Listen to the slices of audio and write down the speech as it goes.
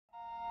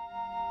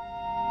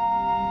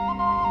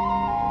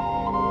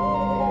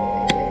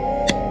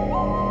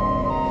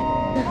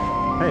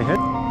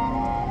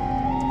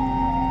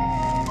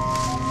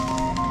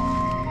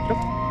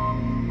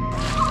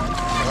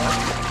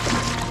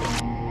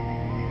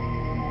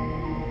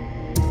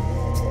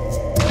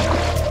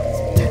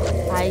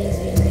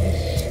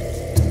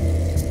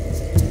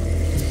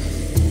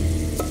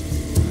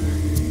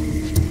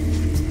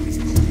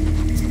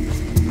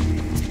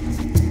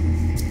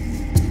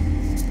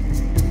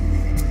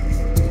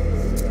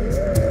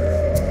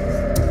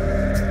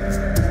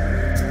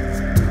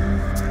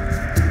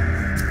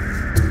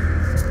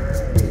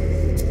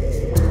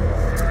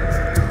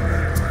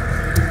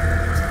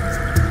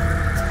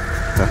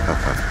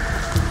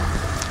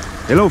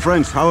Hello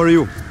friends, how are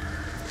you?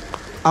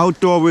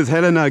 Outdoor with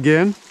Helena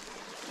again,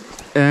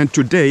 and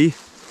today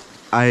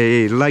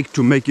I like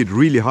to make it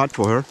really hard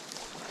for her.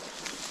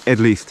 At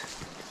least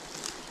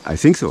I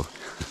think so.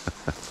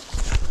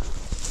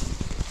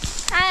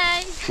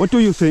 Hi! What do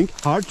you think?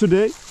 Hard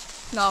today?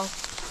 No.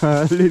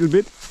 A little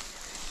bit?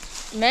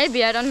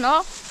 Maybe, I don't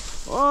know.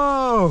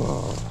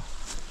 Oh!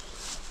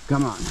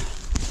 Come on.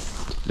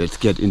 Let's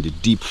get in the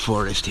deep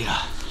forest here.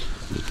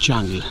 The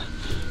jungle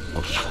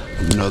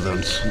of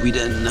northern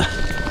Sweden.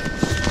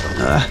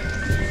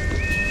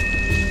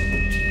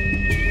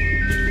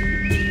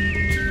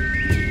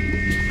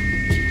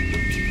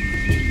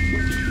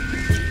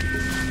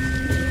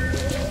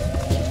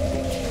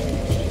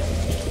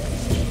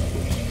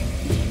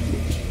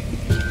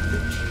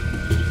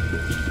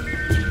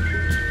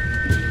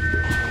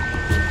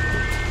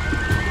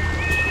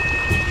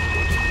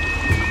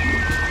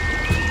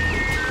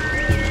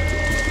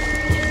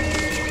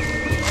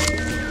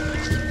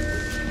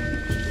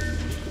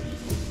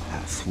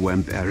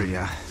 Swamp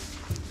area.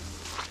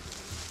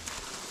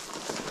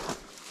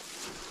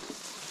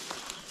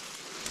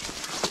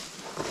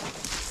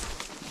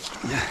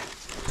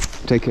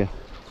 Take care.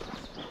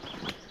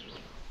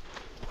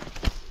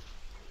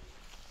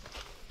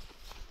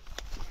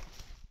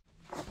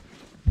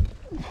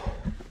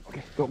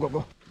 Okay, go, go,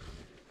 go.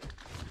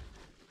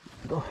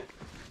 Go.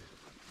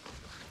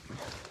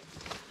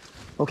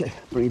 Okay,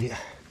 bring it here.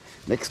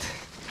 Next.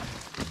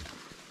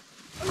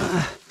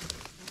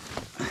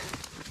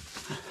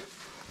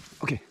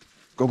 Okay,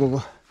 go, go,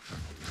 go.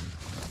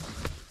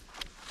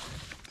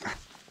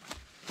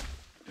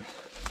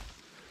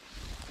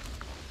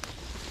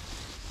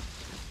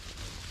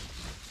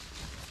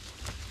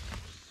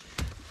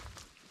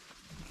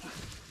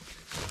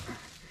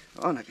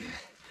 Oh, no.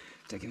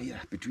 Take it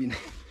here between.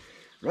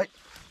 Right.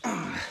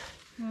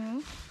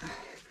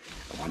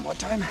 One more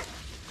time.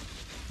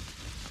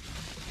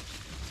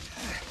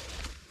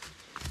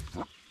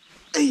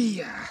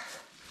 Yeah.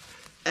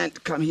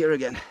 And come here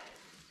again.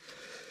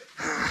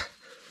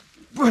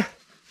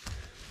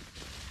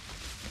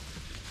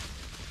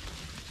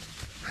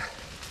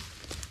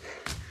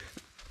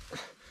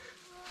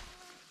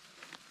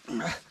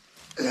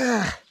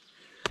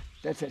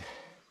 That's it.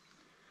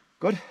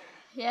 Good?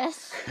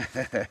 Yes.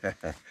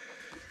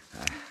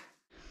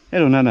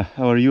 Hello Nana,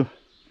 how are you?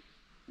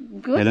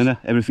 Good. Helena,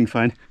 everything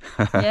fine?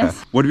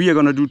 Yes. What we are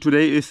gonna do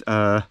today is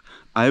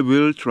I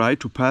will try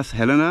to pass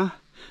Helena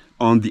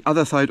on the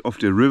other side of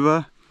the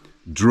river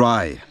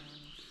dry,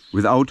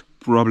 without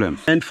problems.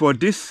 And for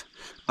this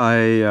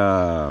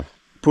I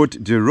put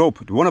the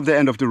rope, one of the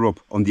end of the rope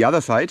on the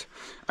other side.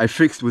 I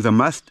fixed with a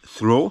must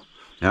throw.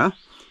 Yeah,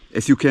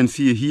 as you can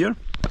see here,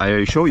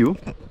 I show you.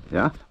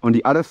 Yeah, on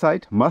the other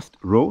side must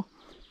row.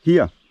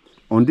 Here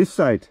on this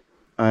side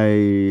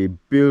I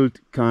built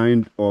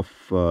kind of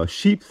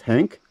sheep's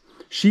hank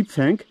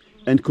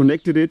and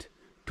connected it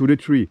to the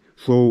tree.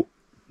 So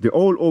the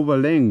all over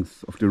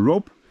length of the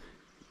rope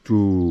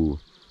to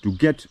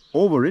get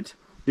over it,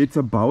 it's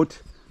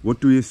about, what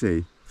do you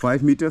say,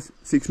 5 meters,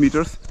 6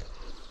 meters,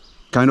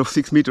 kind of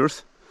 6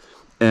 meters.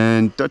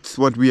 And that's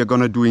what we are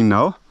gonna doing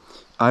now.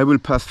 I will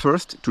pass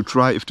first to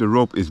try if the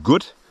rope is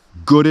good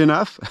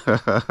enough.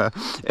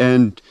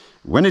 And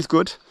when it's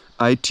good,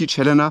 I teach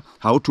Helena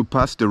how to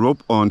pass the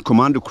rope on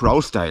Commando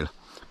Crawl Style,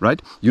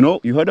 right? You know,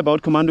 you heard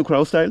about Commando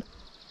Crawl Style?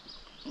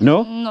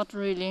 No? Not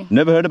really.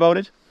 Never heard about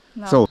it?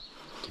 No. So,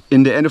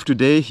 in the end of the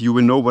day, you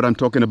will know what I'm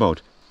talking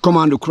about.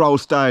 Commando Crawl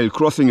Style,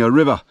 crossing a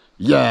river.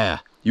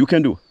 Yeah, you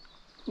can do.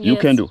 You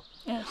Yes. can do.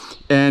 Yes.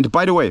 And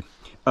by the way,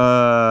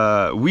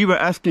 we were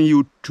asking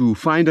you to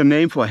find a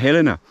name for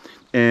Helena.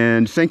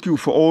 And thank you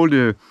for all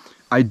the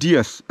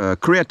ideas,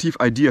 creative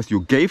ideas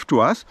you gave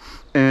to us.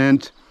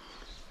 And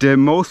the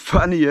most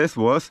funniest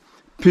was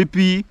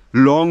Pippi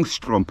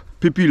Longstrump,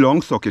 Pippi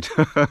Longsocket.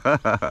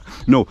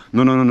 No,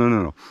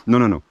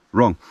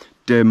 wrong.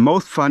 The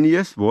most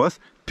funniest was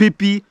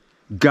Pippi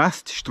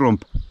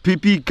Gaststrump,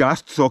 Pippi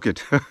Gastsocket.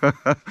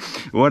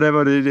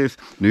 Whatever it is,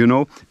 you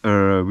know,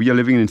 we are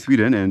living in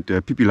Sweden and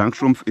Pippi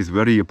Langstrumpf is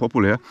very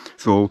popular.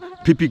 So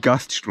Pippi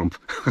Gaststrump,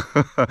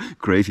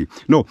 crazy.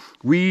 No,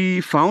 we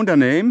found a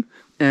name,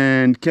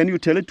 and can you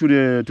tell it to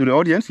the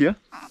audience here?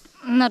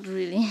 Not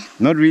really.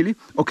 Not really?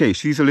 Okay,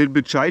 she's a little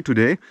bit shy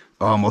today.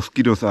 Oh,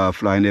 mosquitoes are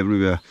flying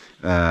everywhere.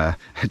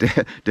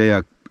 They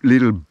are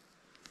little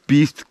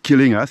beasts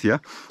killing us, yeah?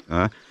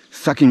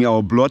 Sucking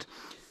our blood.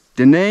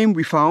 The name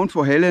we found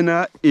for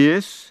Helena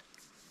is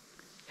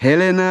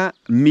Helena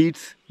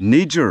meets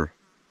nature.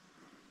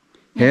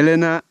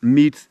 Helena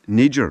meets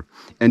nature.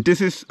 And this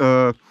is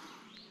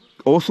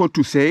also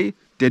to say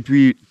that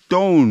we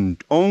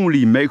don't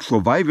only make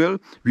survival,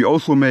 we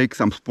also make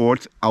some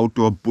sports,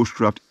 outdoor,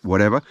 bushcraft,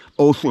 whatever,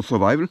 also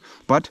survival.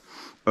 But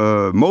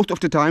most of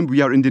the time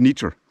we are in the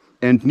nature.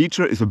 And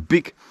nature is a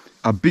big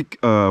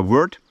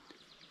word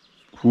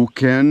who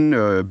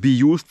can be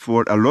used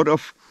for a lot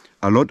of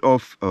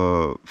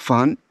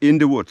fun in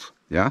the woods.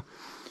 Yeah,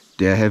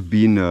 there have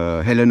been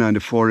Helena in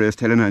the forest,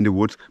 Helena in the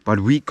woods, but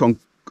we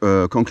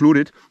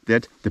concluded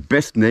that the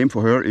best name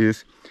for her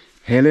is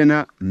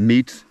Helena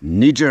meets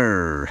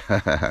Niger.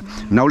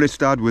 Now let's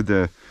start with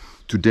the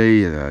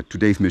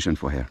today's mission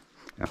for her.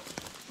 Yeah.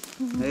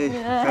 Hey.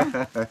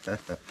 Yeah.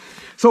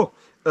 So,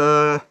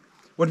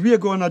 what we are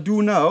gonna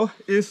do now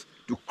is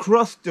to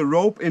cross the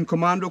rope in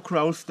Commando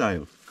Crawl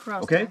Style.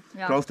 Crawl Okay? style,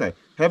 yeah. Crawl Style.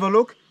 Have a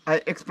look.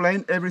 I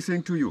explain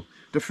everything to you.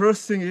 The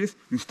first thing is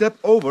you step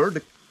over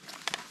the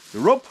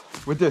rope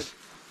with this.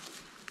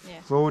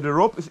 Yeah. So the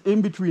rope is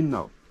in between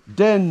now.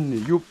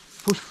 Then you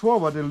push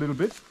forward a little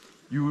bit.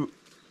 You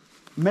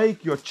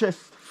make your chest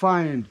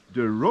find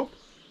the rope.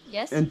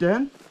 Yes. And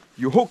then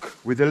you hook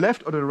with the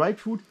left or the right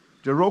foot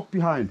the rope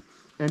behind.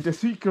 And the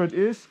secret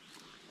is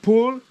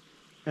pull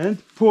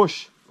and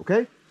push.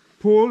 Okay?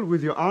 Pull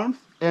with your arms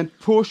and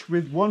push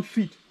with one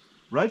foot.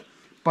 Right?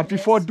 But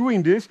before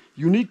doing this,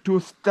 you need to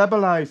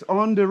stabilize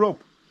on the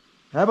rope.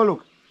 Have a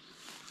look.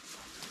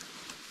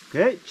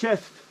 Okay?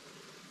 Chest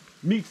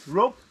meets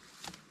rope.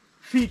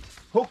 Feet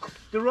hook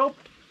the rope.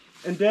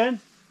 And then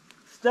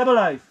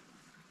stabilize.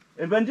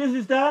 And when this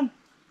is done,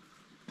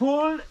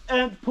 pull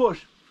and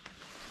push.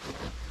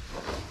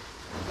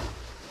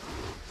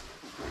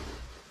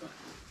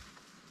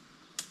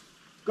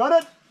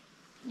 Got it?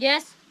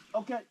 Yes.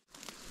 Okay.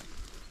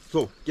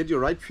 So, get your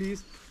right feet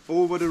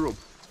over the rope.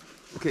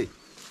 Okay.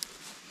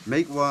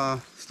 Make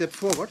one step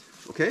forward.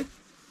 Okay.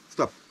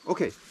 Stop.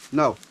 Okay.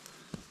 Now,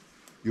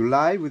 you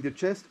lie with your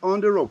chest on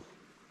the rope.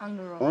 On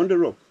the rope. On the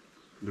rope.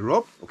 The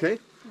rope, okay?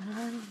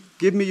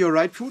 Give me your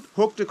right foot.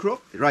 Hook the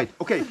rope. Right.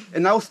 Okay.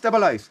 And now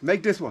stabilize.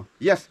 Make this one.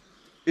 Yes.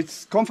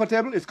 It's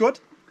comfortable. It's good.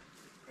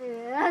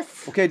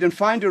 Yes. Okay. Then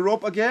find the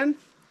rope again.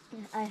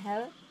 I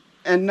have it.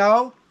 And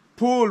now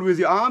pull with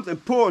your arms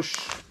and push,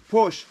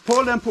 push,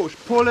 pull and push,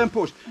 pull and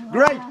push.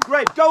 Great,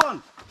 great, go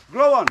on,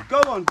 go on,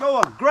 go on, go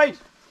on, great.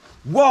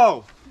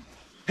 Wow.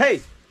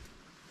 Hey,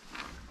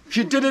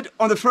 she did it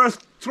on the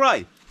first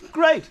try.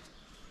 Great.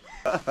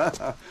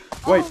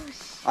 Wait,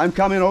 I'm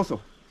coming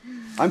also.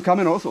 I'm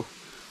coming also.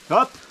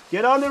 Up,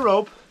 get on the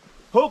rope,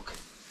 hook,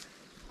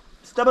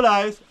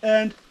 stabilize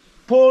and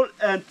pull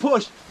and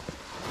push.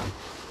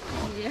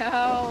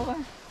 Yo.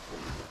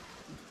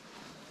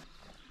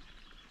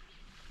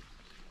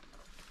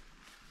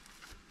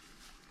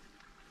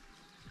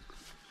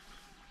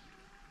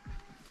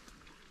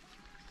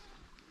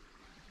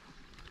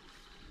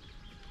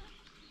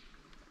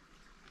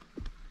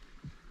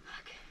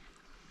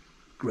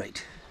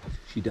 Great.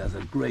 She does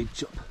a great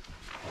job.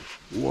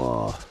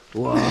 Wow.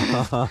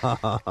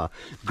 Wow.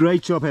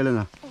 Great job,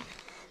 Helena.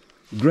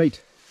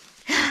 Great.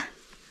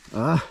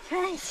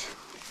 Thanks.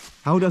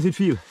 How does it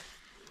feel?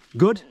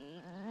 Good?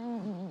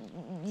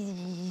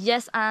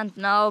 Yes and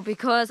no,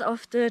 because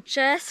of the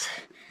chest.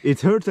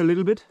 It hurts a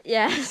little bit?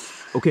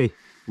 Yes. Okay,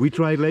 we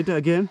try it later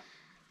again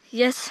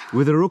Yes.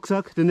 with a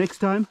rucksack the next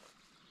time.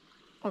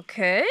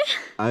 Okay.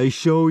 I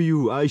show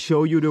you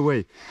the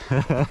way.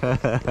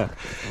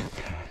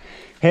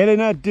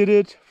 Helena did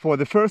it for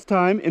the first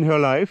time in her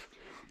life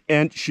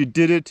and she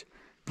did it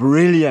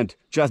brilliant,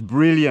 just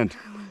brilliant.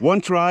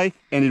 One try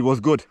and it was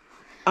good.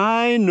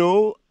 I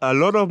know a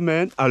lot of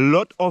men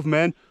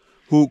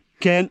who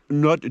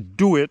cannot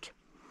do it,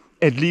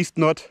 at least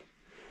not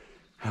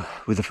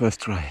with the first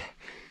try.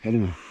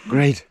 Helena,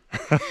 great.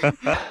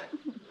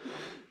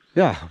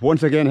 Yeah,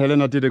 once again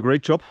Helena did a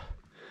great job.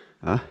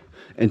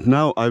 And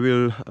now I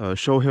will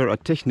show her a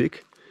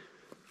technique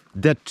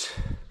that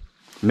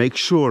makes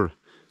sure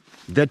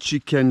that she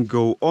can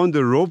go on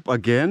the rope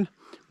again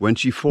when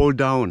she fall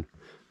down.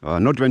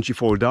 Not when she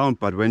fall down,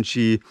 but when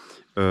she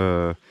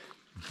do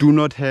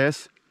not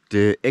has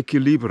the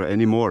equilibrium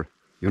anymore.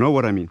 You know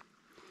what I mean?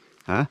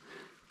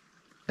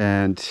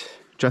 And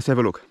just have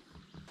a look.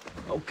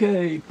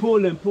 Okay,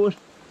 pull and push,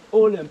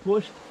 pull and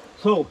push.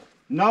 So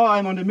now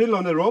I'm on the middle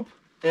on the rope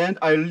and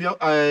I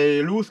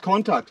lose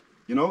contact.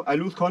 You know, I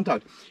lose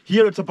contact.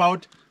 Here it's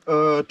about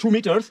 2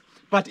 meters,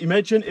 but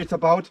imagine it's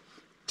about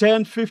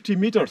 10-50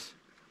 meters.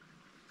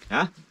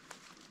 Yeah?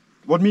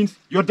 What means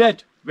you're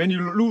dead. When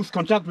you lose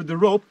contact with the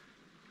rope,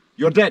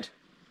 you're dead.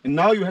 And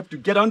now you have to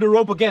get on the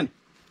rope again.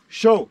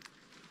 Show.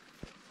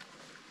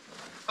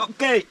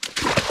 Okay.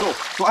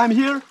 So I'm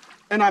here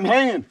and I'm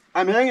hanging.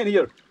 I'm hanging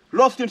here,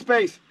 lost in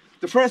space.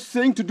 The first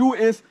thing to do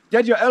is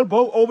get your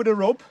elbow over the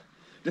rope.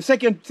 The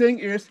second thing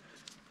is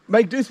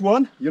make this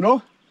one, you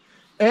know,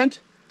 and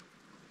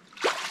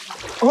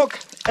hook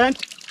and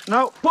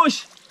now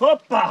push.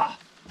 Hoppa.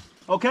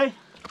 Okay.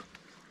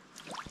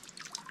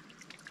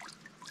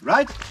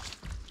 Right?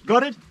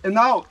 Got it? And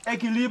now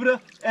equilibrium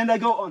and I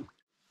go on.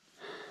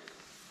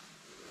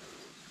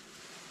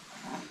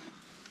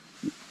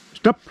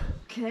 Stop.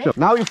 Okay. Stop.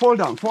 Now you fall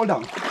down, fall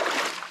down.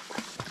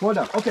 Fall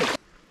down. Okay.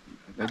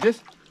 Like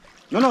this.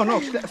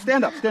 No.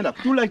 Stand up, stand up.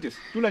 Do like this.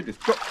 Do like this.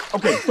 Stop.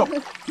 Okay, stop.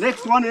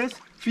 Next one is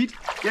feet.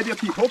 Get your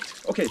feet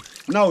hooked. Okay.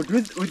 Now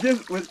with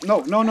this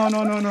no. No,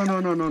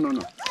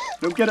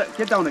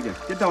 get down again.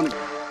 Get down again.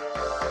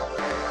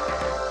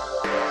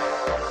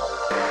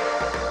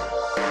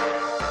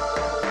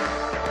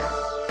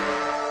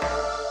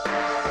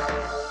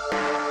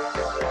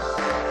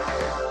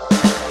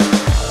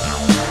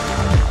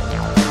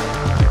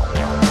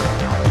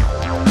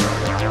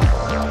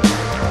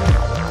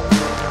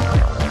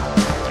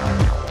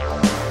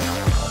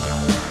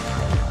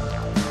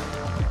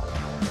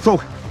 So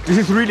this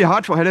is really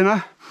hard for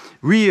Helena.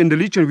 We in the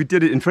Legion, we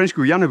did it in French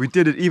Guiana, we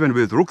did it even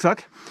with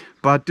rucksack.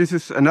 But this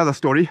is another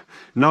story.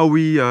 Now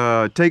we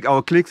take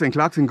our clicks and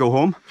clacks and go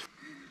home.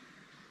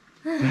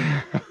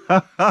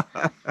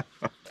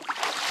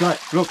 Right,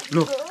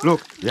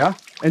 look, yeah?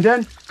 And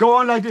then go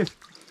on like this.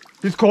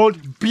 It's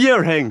called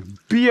beer hang,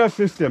 beer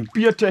system,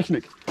 beer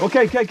technique.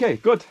 Okay,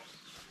 good.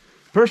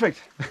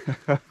 Perfect.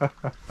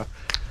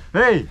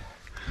 Hey,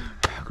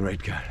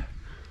 great girl.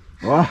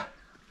 Oh.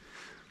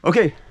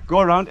 Okay,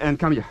 go around and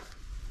come here.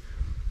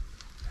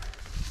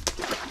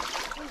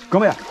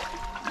 Come here.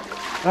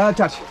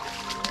 Touch.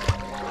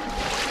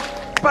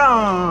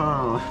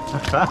 Bam!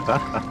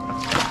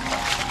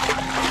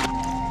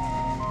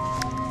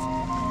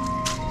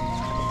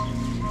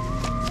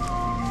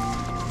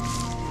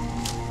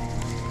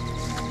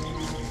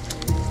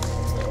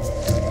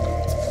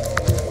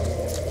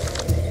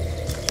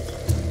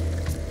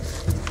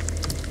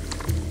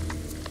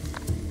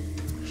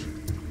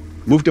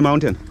 Move the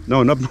mountain.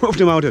 No, not move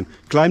the mountain.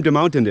 Climb the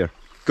mountain there.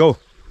 Go.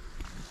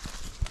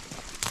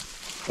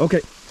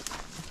 Okay.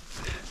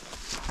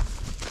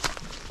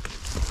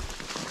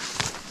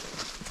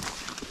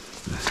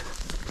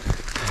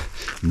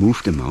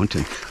 Move the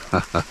mountain.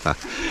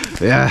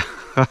 Yeah.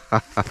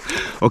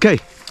 Okay.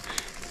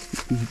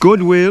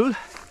 Goodwill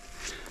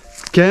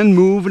can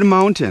move the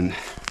mountain.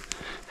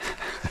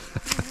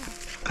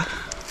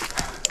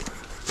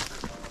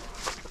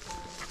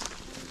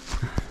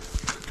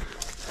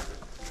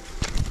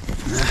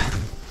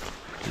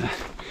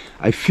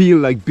 I feel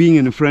like being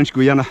in the French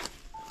Guiana.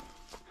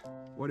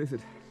 What is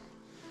it?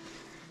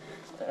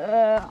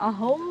 A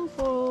home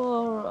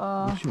for...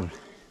 Not sure.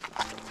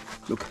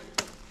 Look.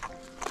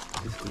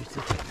 This is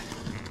great.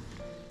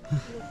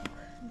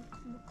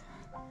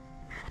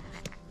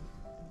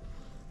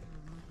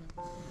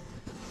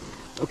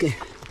 Okay,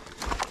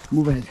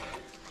 move ahead.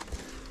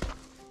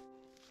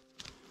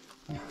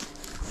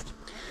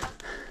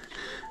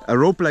 A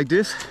rope like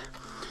this,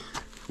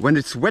 when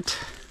it's wet,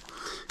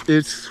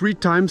 it's 3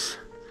 times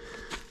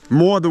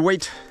more the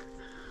weight.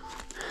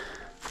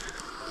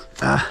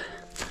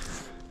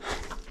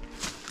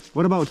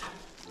 What about?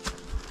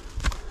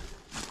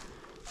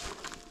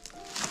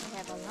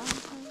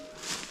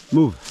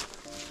 Move.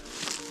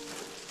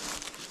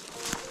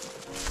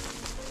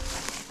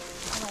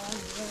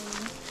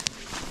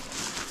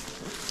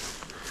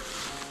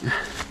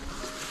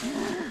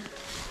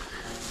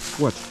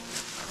 What?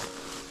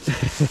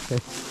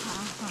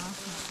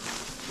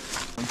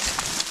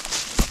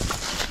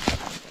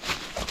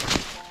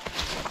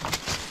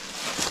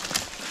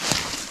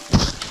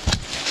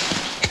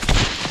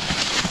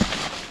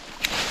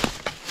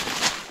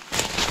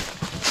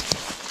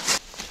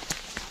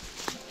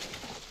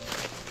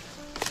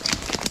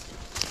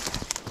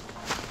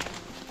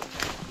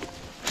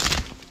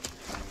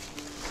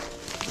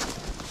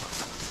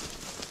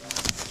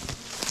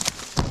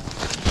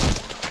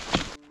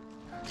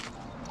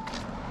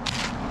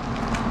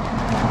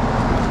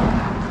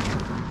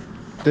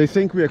 They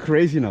think we are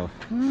crazy now,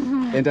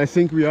 and I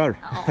think we are.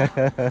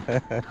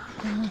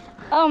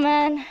 Oh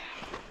man.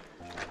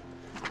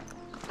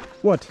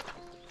 What?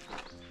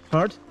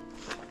 Hard?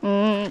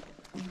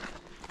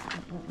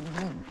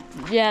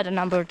 Yeah, the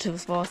number 2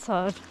 was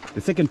hard.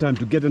 The second time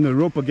to get on a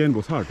rope again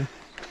was hard. Eh?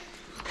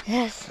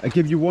 Yes. I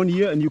give you 1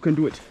 year and you can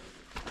do it.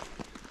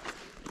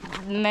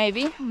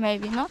 Maybe,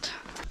 maybe not.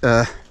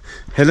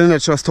 Helena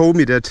just told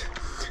me that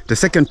the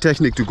second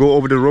technique to go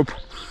over the rope,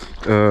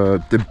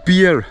 the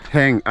beer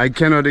hang, I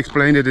cannot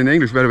explain it in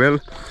English very well.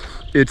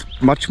 It's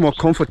much more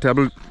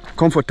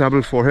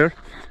comfortable for her.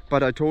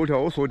 But I told her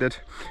also that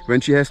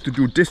when she has to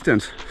do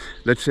distance,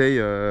 let's say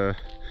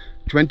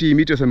 20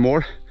 meters and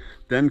more,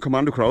 then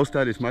Commando Crawl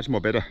Style is much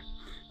more better.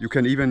 You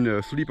can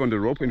even sleep on the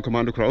rope in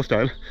Commando Crawl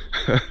Style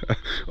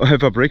or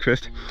have a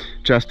breakfast.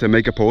 Just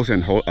make a pose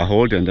and a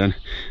hold, and then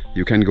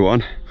you can go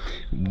on.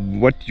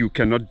 What you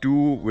cannot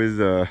do with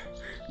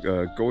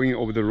going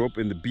over the rope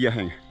in the beer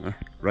hang,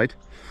 right?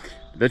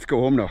 Let's go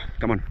home now.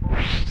 Come on. Come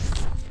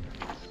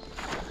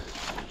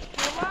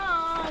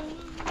on.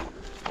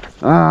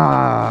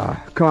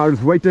 Ah, car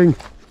is waiting.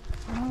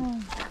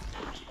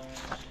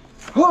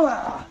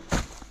 Hola!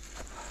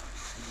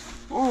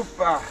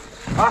 Oopa!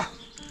 Ah!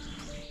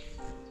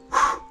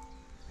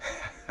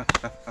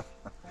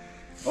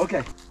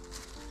 Okay.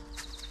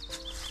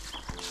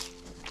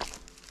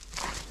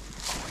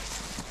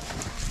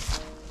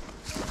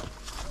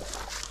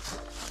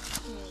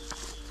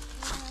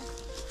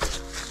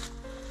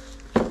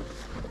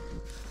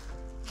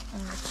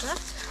 And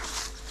das.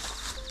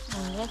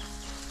 Und jetzt.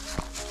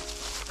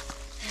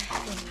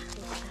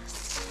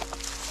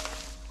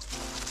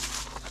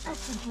 Das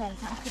ist ein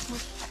kleines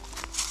Angebot.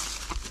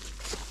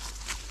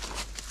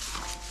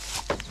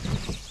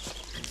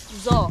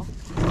 So.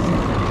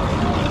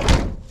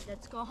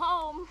 Let's go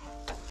home.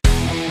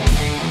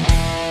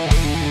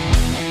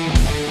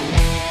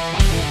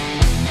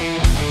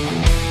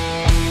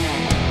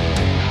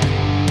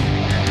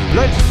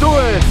 Let's do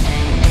it!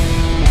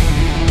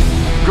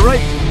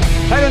 Great!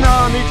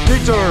 Helena meets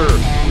Peter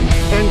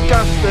and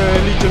Gast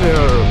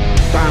Legionnaire.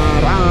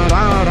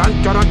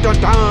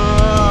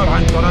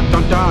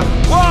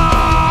 Wow!